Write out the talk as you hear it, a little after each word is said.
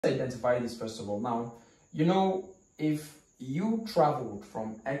identify this first of all. Now, you know, if you traveled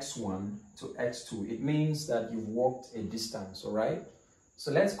from x1 to x2, it means that you've walked a distance, all right?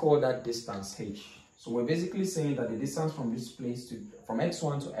 So let's call that distance h. So we're basically saying that the distance from this place to from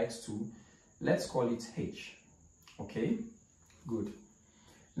x1 to x2, let's call it h. Okay, good.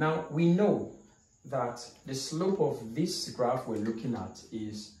 Now we know that the slope of this graph we're looking at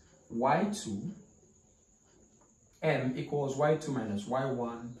is y2 m equals y2 minus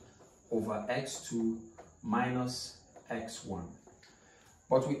y1 over x2 minus x1.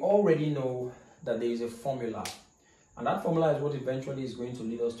 But we already know that there is a formula, and that formula is what eventually is going to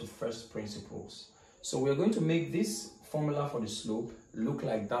lead us to first principles. So we're going to make this formula for the slope look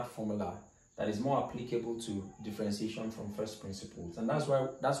like that formula that is more applicable to differentiation from first principles, and that's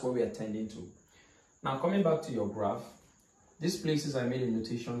where we are tending to. Now coming back to your graph, these places I made a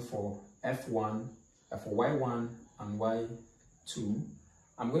notation for f1, for y1 and y2.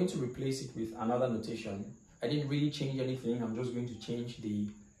 I'm going to replace it with another notation. I didn't really change anything, I'm just going to change the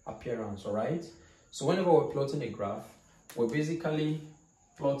appearance, all right? So whenever we're plotting a graph, we're basically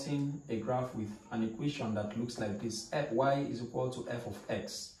plotting a graph with an equation that looks like this. y is equal to f of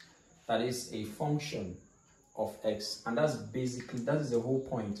x. That is a function of x, and that is the whole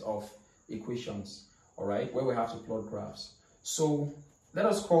point of equations, all right, where we have to plot graphs. So let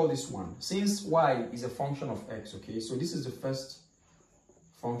us call this one, since y is a function of x, okay, so this is the first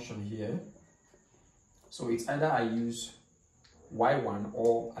function here. So it's either I use y1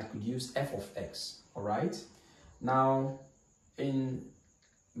 or I could use f of x, all right? Now in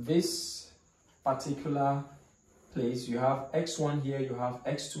this particular place, you have x1 here, you have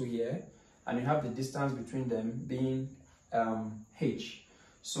x2 here, and you have the distance between them being h.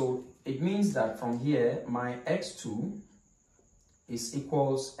 So it means that from here, my x2 is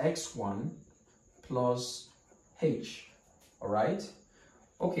equals x1 plus h, all right?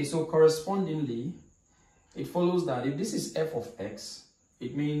 Okay, so correspondingly, it follows that if this is f of x,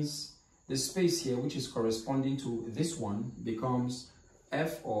 it means the space here, which is corresponding to this one, becomes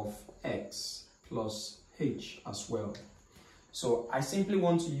f of x plus h as well. So I simply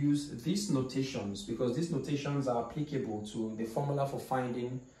want to use these notations because these notations are applicable to the formula for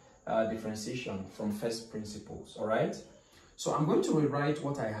finding differentiation from first principles, all right? So I'm going to rewrite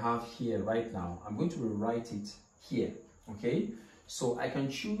what I have here right now. I'm going to rewrite it here, okay? So I can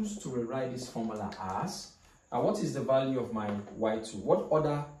choose to rewrite this formula as, what is the value of my y2? What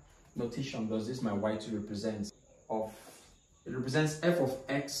other notation does this my y2 represent? It represents f of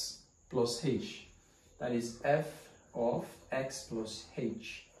x plus h. That is f of x plus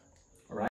h.